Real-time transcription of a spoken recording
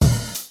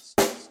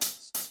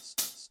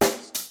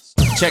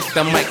Check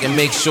the mic and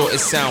make sure it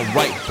sound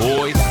right,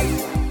 boys.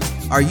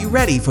 Are you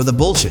ready for the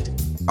bullshit?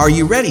 Are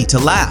you ready to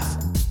laugh?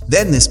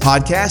 Then this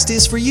podcast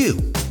is for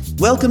you.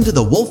 Welcome to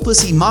the Wolf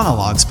Pussy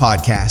Monologues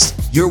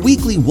podcast, your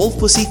weekly wolf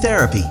pussy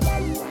therapy.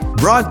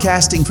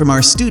 Broadcasting from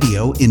our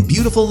studio in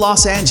beautiful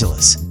Los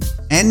Angeles.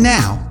 And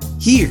now,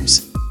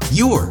 here's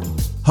your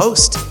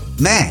host,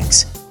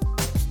 Mags.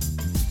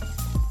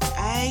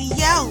 Hey,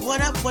 yo,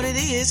 what up, what it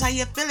is? How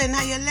you feeling?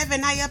 How you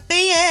living? How you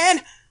being?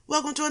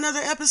 Welcome to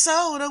another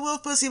episode of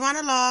Wolf Pussy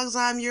Monologues.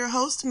 I'm your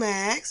host,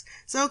 Max.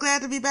 So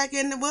glad to be back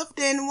in the Wolf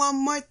Den one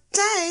more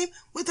time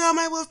with all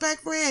my Wolfpack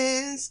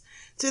friends.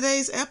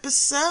 Today's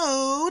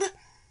episode,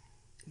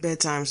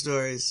 bedtime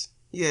stories.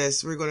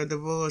 Yes, we're going to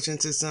divulge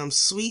into some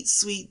sweet,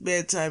 sweet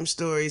bedtime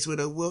stories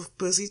with a Wolf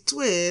Pussy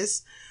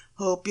twist.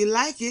 Hope you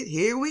like it.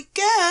 Here we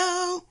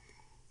go.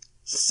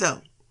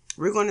 So,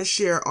 we're going to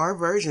share our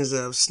versions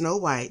of Snow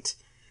White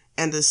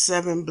and the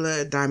Seven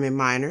Blood Diamond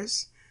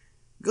Miners,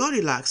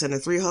 Goldilocks and the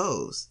Three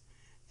Hoes,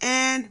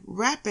 and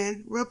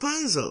Rappin'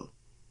 Rapunzel.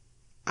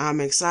 I'm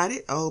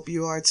excited. I hope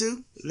you are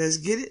too. Let's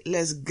get it.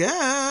 Let's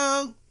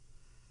go.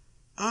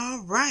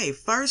 All right.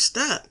 First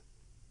up,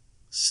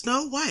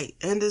 Snow White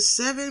and the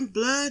Seven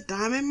Blood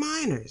Diamond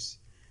Miners.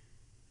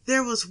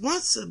 There was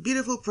once a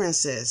beautiful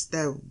princess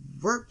that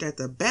worked at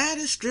the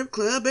baddest strip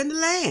club in the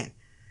land.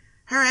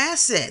 Her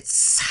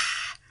assets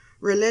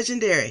were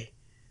legendary,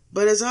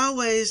 but as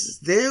always,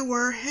 there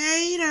were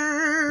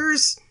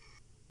haters.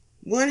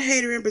 One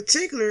hater in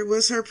particular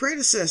was her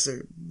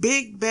predecessor,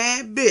 Big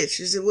Bad Bitch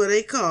is what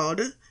they called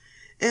her.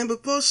 And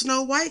before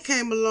Snow White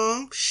came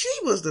along, she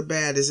was the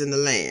baddest in the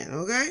land,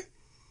 okay?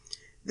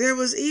 There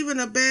was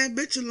even a bad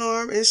bitch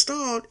alarm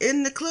installed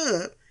in the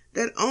club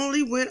that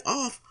only went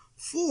off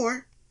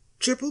for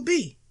Triple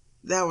B.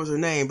 That was her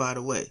name, by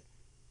the way,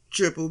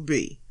 Triple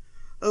B.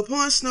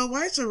 Upon Snow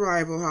White's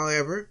arrival,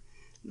 however,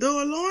 the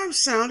alarm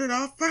sounded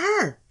off for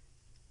her,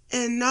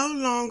 and no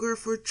longer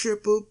for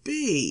Triple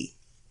B.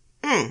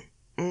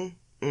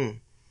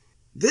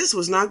 This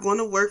was not going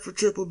to work for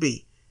Triple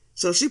B,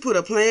 so she put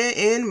a plan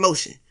in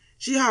motion.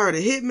 She hired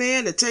a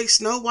hitman to take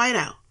Snow White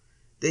out.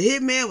 The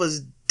hitman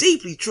was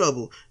deeply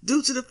troubled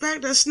due to the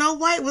fact that Snow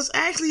White was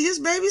actually his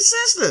baby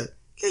sister.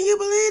 Can you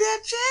believe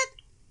that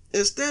shit?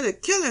 Instead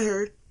of killing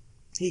her,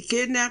 he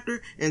kidnapped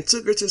her and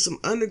took her to some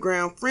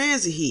underground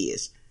friends of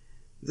his,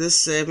 the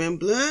Seven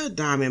Blood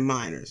Diamond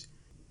Miners.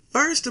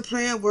 First, the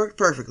plan worked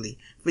perfectly.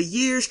 For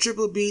years,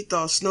 Triple B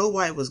thought Snow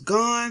White was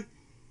gone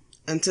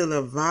until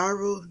a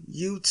viral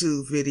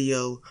YouTube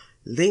video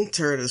linked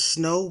her to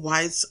Snow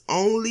White's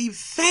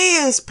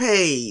OnlyFans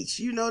page.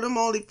 You know, them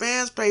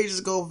OnlyFans pages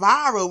go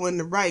viral when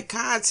the right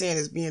content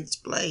is being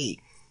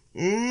displayed.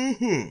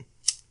 Anywho,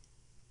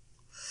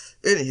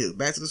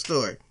 back to the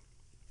story.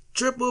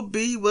 Triple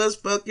B was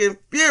fucking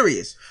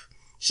furious.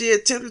 She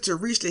attempted to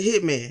reach the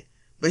hitman,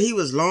 but he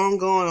was long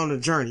gone on a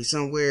journey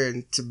somewhere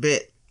in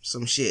Tibet,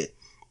 some shit.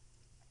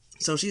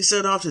 So she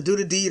set off to do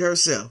the deed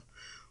herself.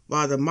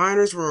 While the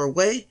miners were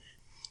away,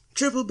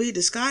 Triple B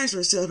disguised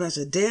herself as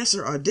a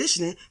dancer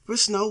auditioning for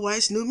Snow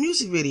White's new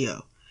music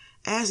video.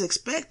 As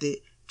expected,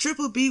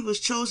 Triple B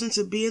was chosen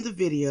to be in the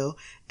video,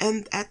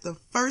 and at the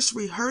first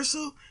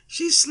rehearsal,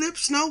 she slipped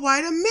Snow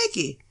White a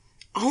Mickey.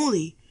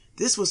 Only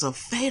this was a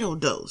fatal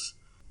dose.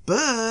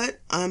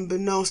 But,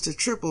 unbeknownst to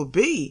Triple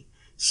B,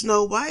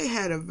 Snow White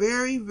had a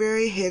very,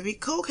 very heavy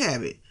coke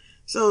habit.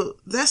 So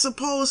that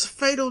supposed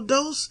fatal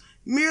dose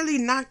merely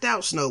knocked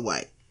out Snow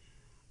White.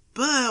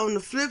 But on the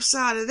flip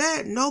side of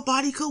that,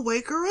 nobody could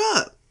wake her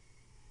up.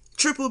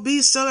 Triple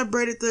B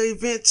celebrated the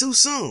event too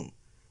soon,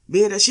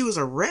 being that she was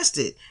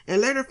arrested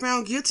and later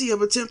found guilty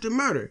of attempted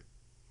murder.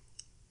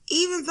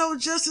 Even though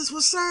justice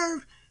was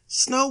served,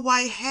 Snow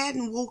White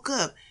hadn't woke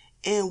up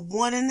in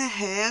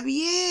 1.5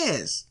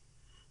 years.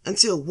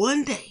 Until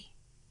one day,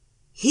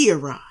 he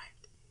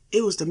arrived.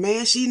 It was the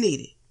man she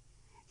needed.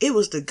 It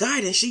was the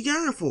guidance she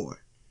yearned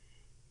for.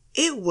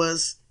 It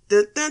was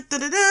the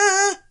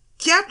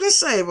Captain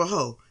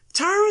Saberho.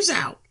 Turns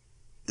out,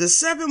 the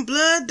Seven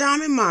Blood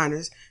Diamond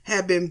Miners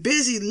had been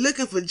busy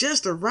looking for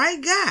just the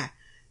right guy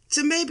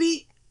to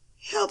maybe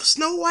help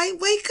Snow White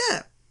wake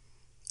up.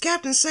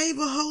 Captain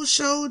Saberho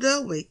showed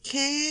up with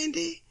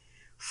candy,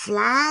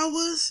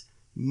 flowers,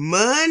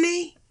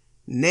 money,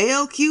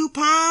 nail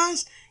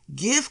coupons,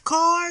 gift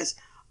cards,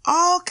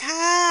 all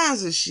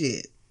kinds of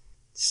shit.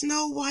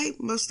 Snow White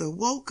must have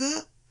woke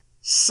up,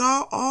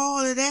 saw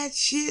all of that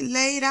shit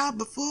laid out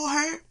before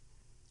her,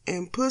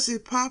 and pussy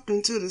popped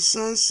into the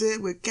sunset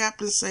with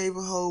Captain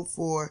Saberho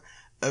for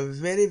a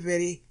very,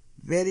 very,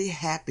 very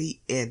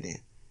happy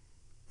ending.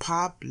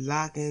 Pop,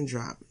 lock, and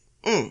drop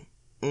it.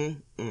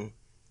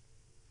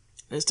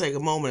 Let's take a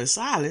moment of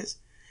silence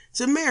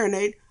to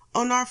marinate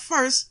on our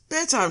first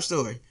bedtime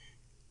story.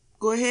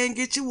 Go ahead and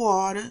get your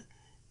water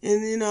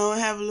and,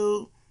 have a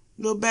little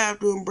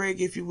bathroom break,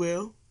 if you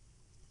will.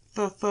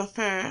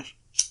 Fast.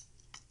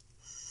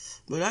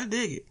 But I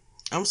dig it.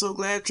 I'm so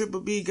glad Triple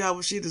B got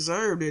what she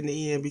deserved in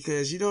the end,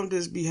 because you don't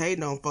just be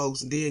hating on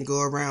folks and then go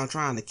around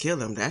trying to kill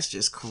them. That's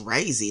just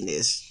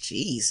craziness.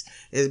 Jeez.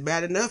 It's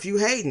bad enough you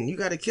hating. You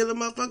got to kill a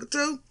motherfucker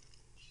too?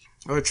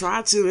 Or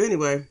try to,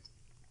 anyway.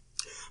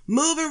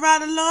 Moving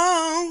right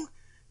along.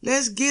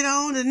 Let's get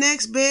on the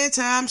next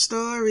bedtime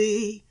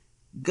story.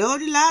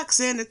 Goldilocks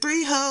and the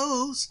Three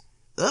Hoes.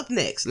 Up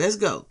next, let's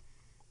go.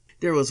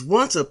 There was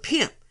once a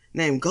pimp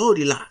named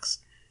Goldilocks,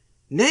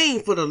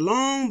 named for the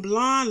long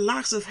blonde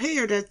locks of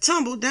hair that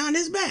tumbled down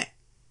his back.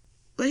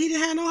 But he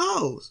didn't have no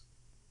hoes.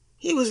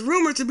 He was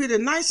rumored to be the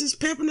nicest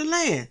pimp in the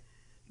land,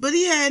 but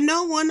he had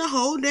no one to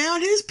hold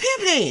down his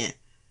pimp hand.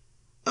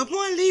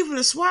 Upon leaving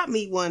the swap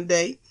meet one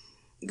day,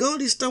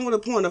 Goldie stumbled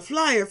upon a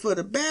flyer for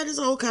the baddest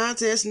old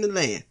contest in the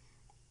land.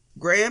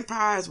 Grand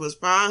prize was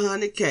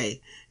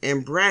 $500K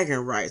and bragging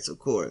rights, of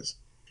course.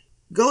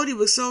 Goldie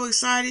was so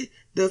excited,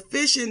 the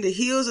fish in the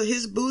heels of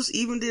his boots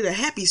even did a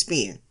happy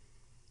spin.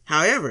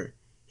 However,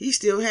 he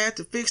still had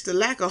to fix the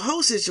lack of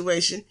hoe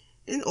situation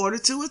in order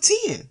to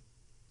attend.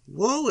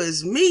 Woe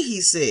is me,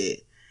 he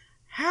said.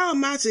 How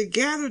am I to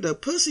gather the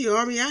pussy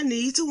army I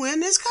need to win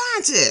this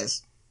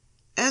contest?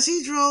 As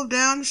he drove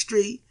down the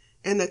street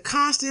in a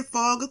constant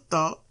fog of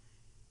thought,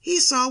 he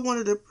saw one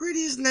of the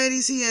prettiest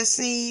ladies he had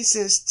seen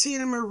since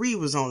Tina Marie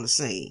was on the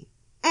scene.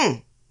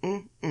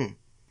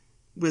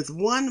 With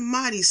one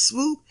mighty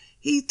swoop,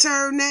 he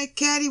turned that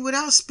caddy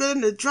without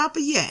spilling a drop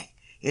of yak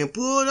and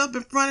pulled up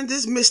in front of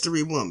this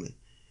mystery woman.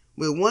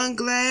 With one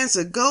glance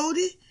of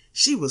Goldie,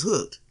 she was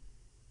hooked.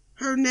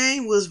 Her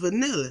name was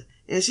Vanilla,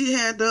 and she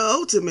had the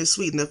ultimate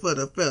sweetener for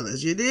the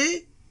fellas, you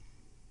dig?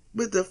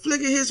 With the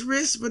flick of his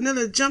wrist,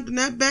 Vanilla jumped in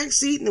that back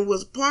seat and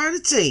was part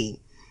of the team.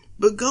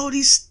 But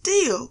Goldie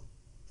still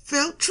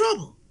felt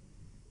trouble.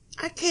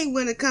 I can't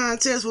win a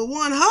contest with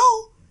one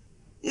hoe.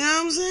 You know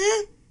what I'm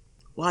saying?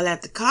 While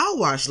at the car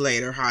wash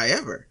later,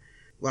 however,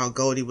 while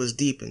Goldie was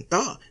deep in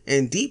thought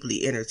and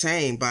deeply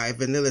entertained by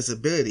Vanilla's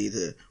ability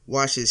to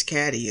wash his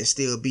caddy and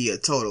still be a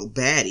total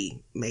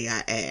baddie, may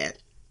I add,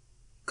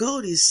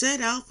 Goldie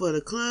set out for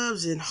the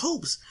clubs in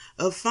hopes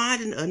of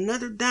finding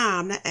another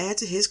dime to add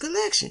to his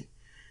collection.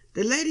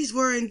 The ladies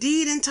were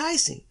indeed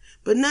enticing,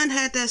 but none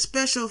had that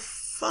special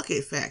fuck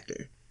it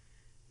factor.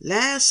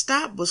 Last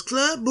stop was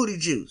Club Booty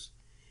Juice.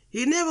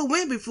 He never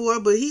went before,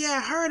 but he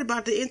had heard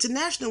about the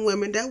international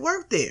women that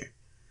worked there.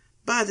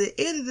 By the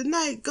end of the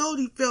night,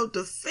 Goldie felt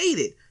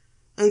defeated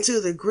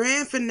until the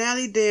grand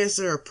finale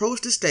dancer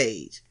approached the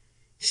stage.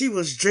 She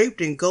was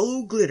draped in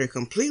gold glitter,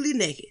 completely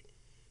naked.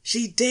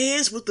 She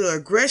danced with the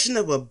aggression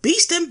of a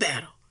beast in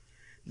battle.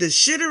 The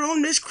shitter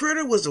on this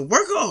critter was a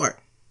work of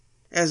art.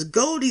 As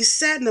Goldie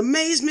sat in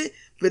amazement,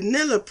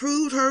 Vanilla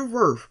proved her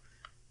worth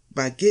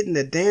by getting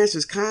the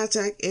dancer's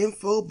contact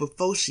info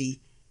before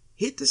she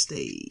hit the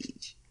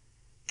stage.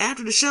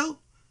 After the show,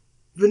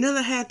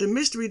 Vanilla had the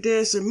mystery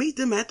dancer meet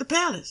them at the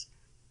palace.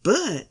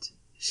 But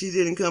she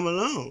didn't come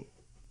alone.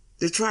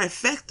 The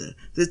trifecta,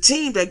 the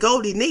team that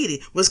Goldie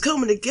needed, was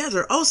coming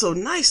together oh so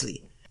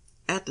nicely.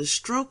 At the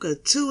stroke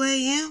of 2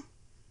 a.m.,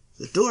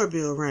 the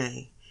doorbell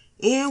rang.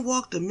 In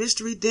walked the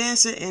mystery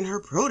dancer and her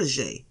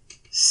protege,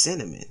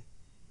 Cinnamon.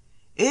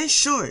 In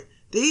short,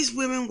 these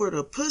women were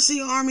the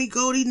pussy army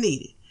Goldie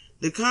needed.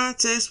 The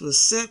contest was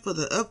set for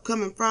the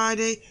upcoming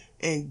Friday,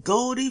 and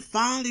Goldie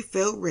finally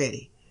felt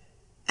ready.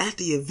 At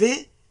the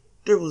event,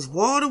 there was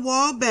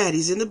wall-to-wall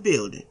baddies in the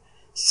building.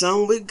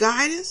 Some with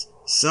guidance,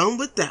 some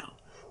without.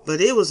 But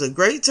it was a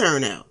great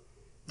turnout.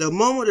 The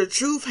moment of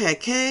truth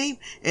had came,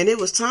 and it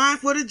was time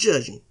for the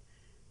judging.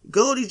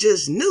 Goldie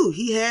just knew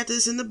he had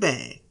this in the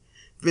bag.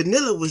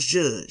 Vanilla was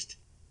judged.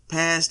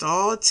 Passed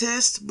all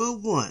tests but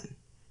one.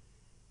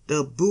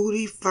 The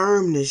Booty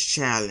Firmness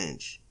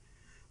Challenge.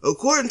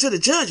 According to the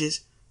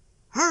judges,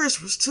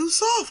 hers was too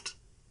soft.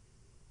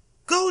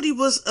 Goldie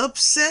was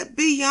upset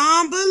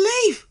beyond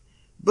belief,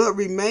 but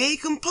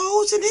remained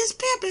composed in his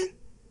pimping.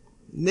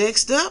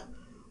 Next up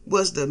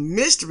was the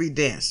mystery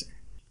dancer.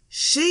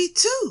 She,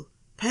 too,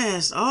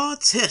 passed all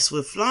tests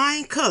with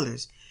flying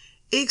colors,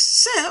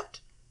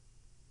 except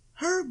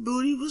her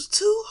booty was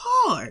too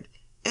hard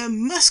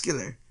and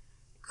muscular,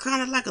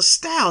 kind of like a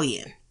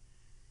stallion.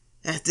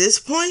 At this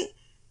point,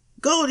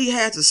 Goldie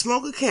had to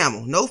smoke a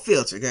Camel, no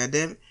filter,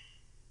 goddammit.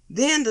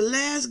 Then the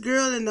last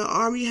girl in the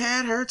army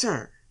had her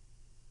turn.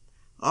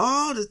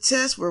 All the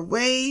tests were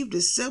waived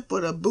except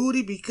for the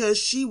booty because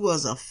she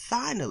was a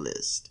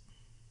finalist.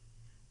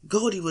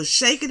 Goldie was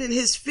shaking in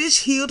his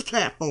fish-heeled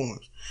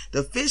platforms.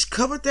 The fish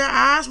covered their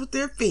eyes with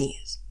their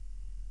fins.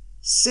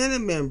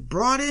 Cinnamon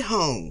brought it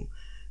home.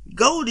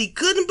 Goldie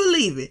couldn't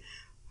believe it.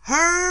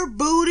 Her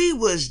booty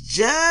was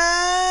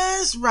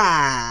just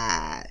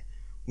right.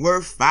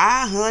 Worth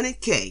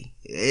 $500K.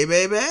 Hey,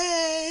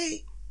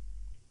 baby.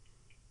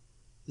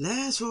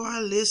 Last for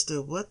our list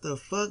of what the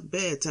fuck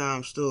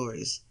bedtime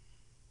stories.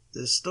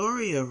 The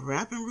story of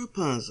Rappin'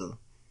 Rapunzel.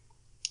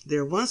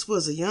 There once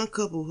was a young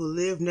couple who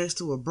lived next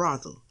to a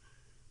brothel.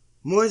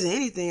 More than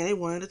anything, they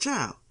wanted a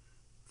child.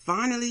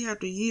 Finally,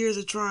 after years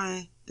of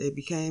trying, they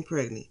became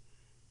pregnant.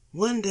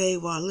 One day,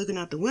 while looking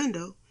out the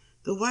window,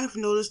 the wife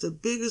noticed the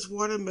biggest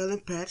watermelon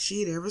patch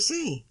she'd ever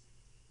seen.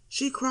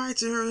 She cried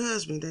to her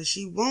husband that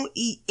she won't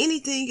eat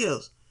anything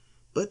else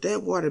but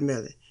that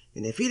watermelon,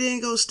 and if he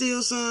didn't go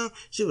steal some,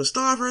 she would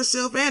starve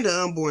herself and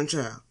the unborn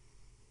child.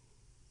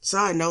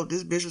 Side note,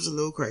 this bitch was a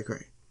little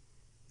cray-cray.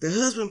 The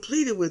husband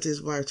pleaded with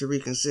his wife to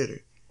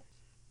reconsider.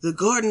 The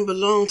garden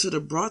belonged to the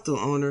brothel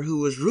owner, who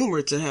was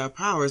rumored to have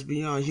powers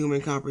beyond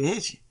human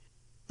comprehension.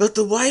 But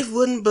the wife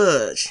wouldn't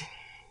budge,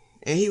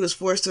 and he was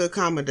forced to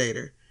accommodate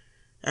her.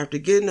 After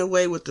getting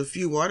away with a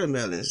few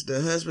watermelons,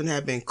 the husband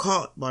had been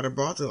caught by the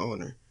brothel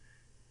owner.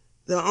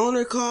 The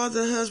owner called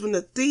the husband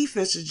a thief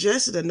and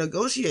suggested a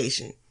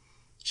negotiation.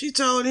 She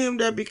told him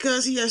that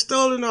because he had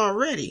stolen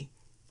already,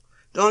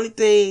 the only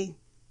thing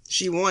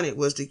she wanted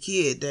was the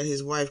kid that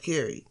his wife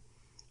carried.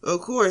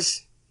 Of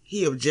course,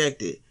 he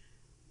objected,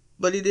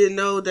 but he didn't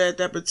know that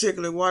that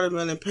particular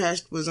watermelon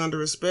patch was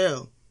under a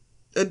spell.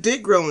 A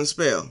dick-growing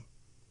spell.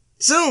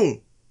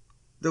 Soon,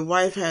 the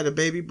wife had a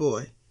baby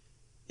boy,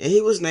 and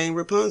he was named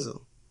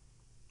Rapunzel.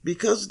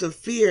 Because of the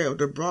fear of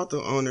the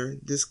brothel owner,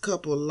 this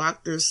couple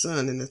locked their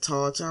son in a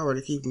tall tower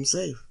to keep him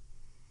safe.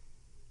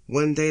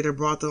 One day, the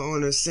brothel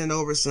owner sent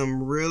over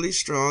some really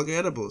strong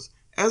edibles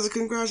as a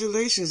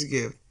congratulations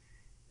gift,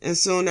 and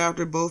soon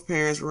after, both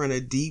parents were in a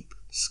deep,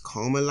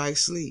 coma-like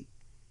sleep,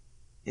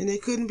 and they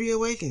couldn't be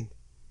awakened.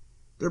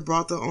 The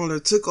brothel owner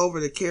took over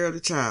the care of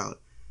the child,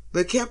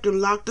 but kept him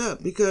locked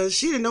up because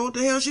she didn't know what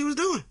the hell she was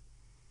doing.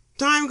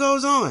 Time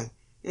goes on,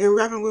 and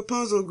Rapping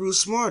Rapunzel grew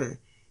smarter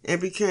and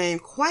became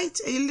quite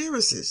a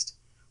lyricist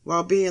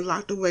while being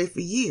locked away for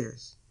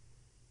years.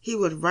 He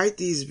would write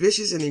these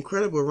vicious and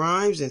incredible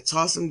rhymes and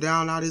toss them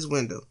down out his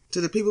window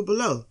to the people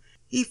below.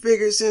 He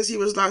figured since he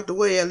was locked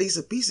away, at least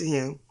a piece of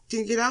him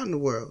can get out in the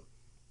world.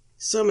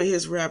 Some of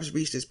his raps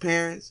reached his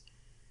parents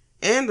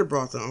and the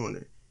brothel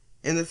owner,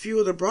 and a few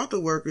of the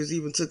brothel workers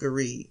even took a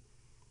read.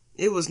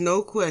 It was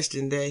no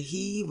question that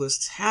he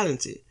was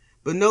talented,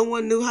 but no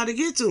one knew how to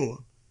get to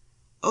him.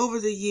 Over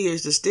the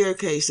years, the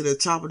staircase to the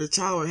top of the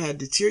tower had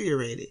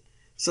deteriorated,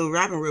 so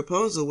Rapping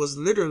Rapunzel was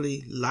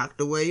literally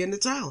locked away in the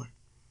tower.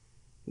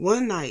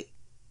 One night,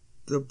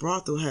 the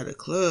brothel had a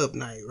club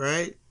night,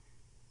 right?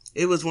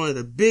 It was one of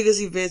the biggest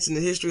events in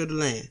the history of the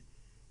land.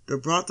 The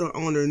brothel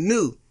owner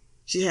knew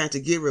she had to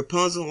get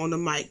Rapunzel on the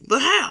mic,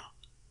 but how?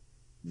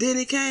 Then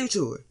it came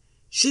to her.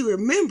 She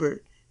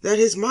remembered that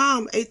his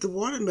mom ate the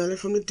watermelon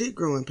from the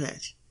dick-growing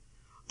patch.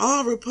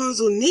 All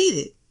Rapunzel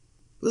needed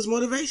was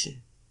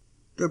motivation.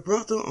 The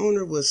brothel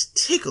owner was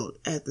tickled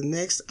at the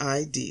next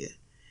idea.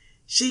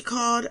 She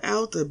called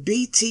out the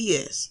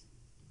BTS,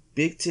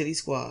 Big Titty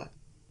Squad.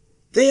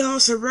 They all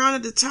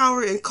surrounded the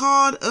tower and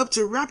called up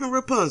to Rapping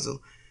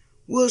Rapunzel.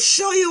 "We'll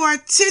show you our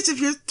tits if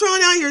you're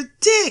throwing out your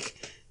dick.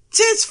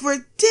 Tits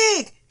for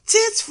dick.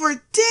 Tits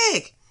for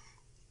dick."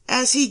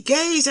 As he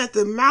gazed at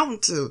the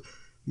mountain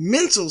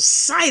mental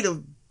sight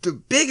of the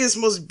biggest,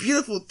 most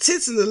beautiful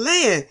tits in the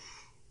land,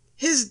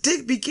 his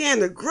dick began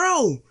to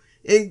grow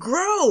and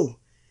grow.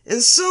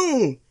 And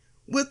soon,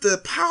 with a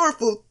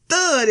powerful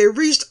thud, it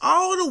reached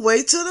all the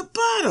way to the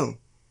bottom.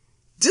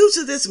 Due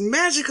to this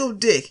magical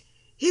dick,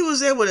 he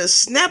was able to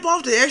snap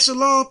off the extra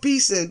long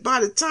piece, and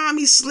by the time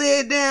he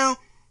slid down,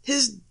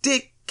 his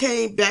dick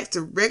came back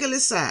to regular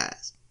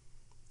size,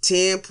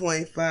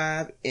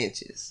 10.5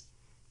 inches.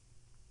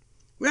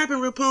 Rapping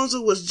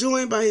Rapunzel was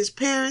joined by his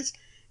parents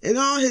and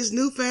all his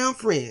newfound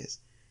friends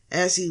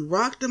as he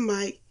rocked the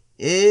mic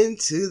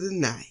into the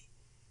night.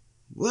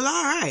 Well,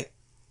 alright.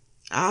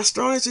 I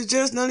strongly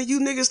suggest none of you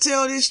niggas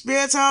tell these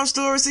bedtime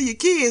stories to your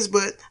kids,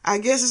 but I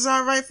guess it's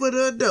alright for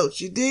the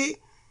adults, you dig?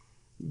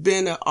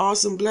 Been an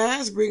awesome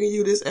blast bringing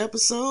you this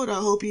episode.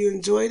 I hope you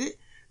enjoyed it.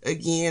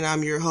 Again,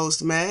 I'm your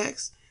host,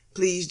 Max.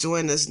 Please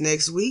join us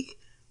next week.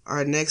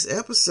 Our next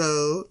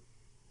episode,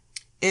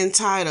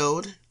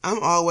 entitled,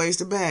 I'm Always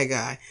the Bad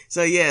Guy.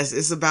 So yes,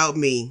 it's about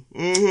me.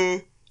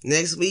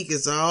 Next week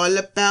is all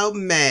about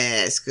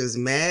Max, because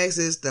Max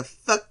is the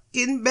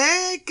fucking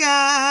bad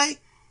guy.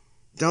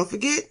 Don't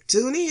forget,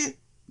 tune in.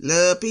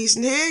 Love, peace,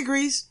 and hair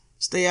grease.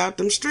 Stay out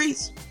them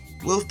streets.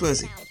 Wolf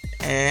Pussy.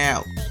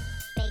 Out.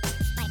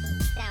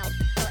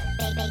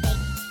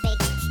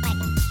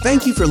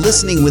 Thank you for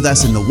listening with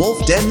us in the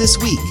Wolf Den this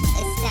week.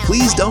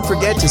 Please don't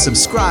forget to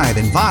subscribe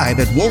and vibe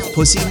at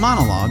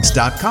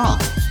wolfpussymonologues.com.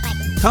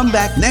 Come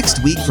back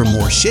next week for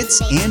more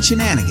shits and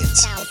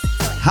shenanigans.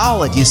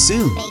 Howl at you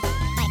soon.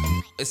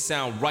 It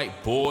sound right,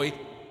 boy.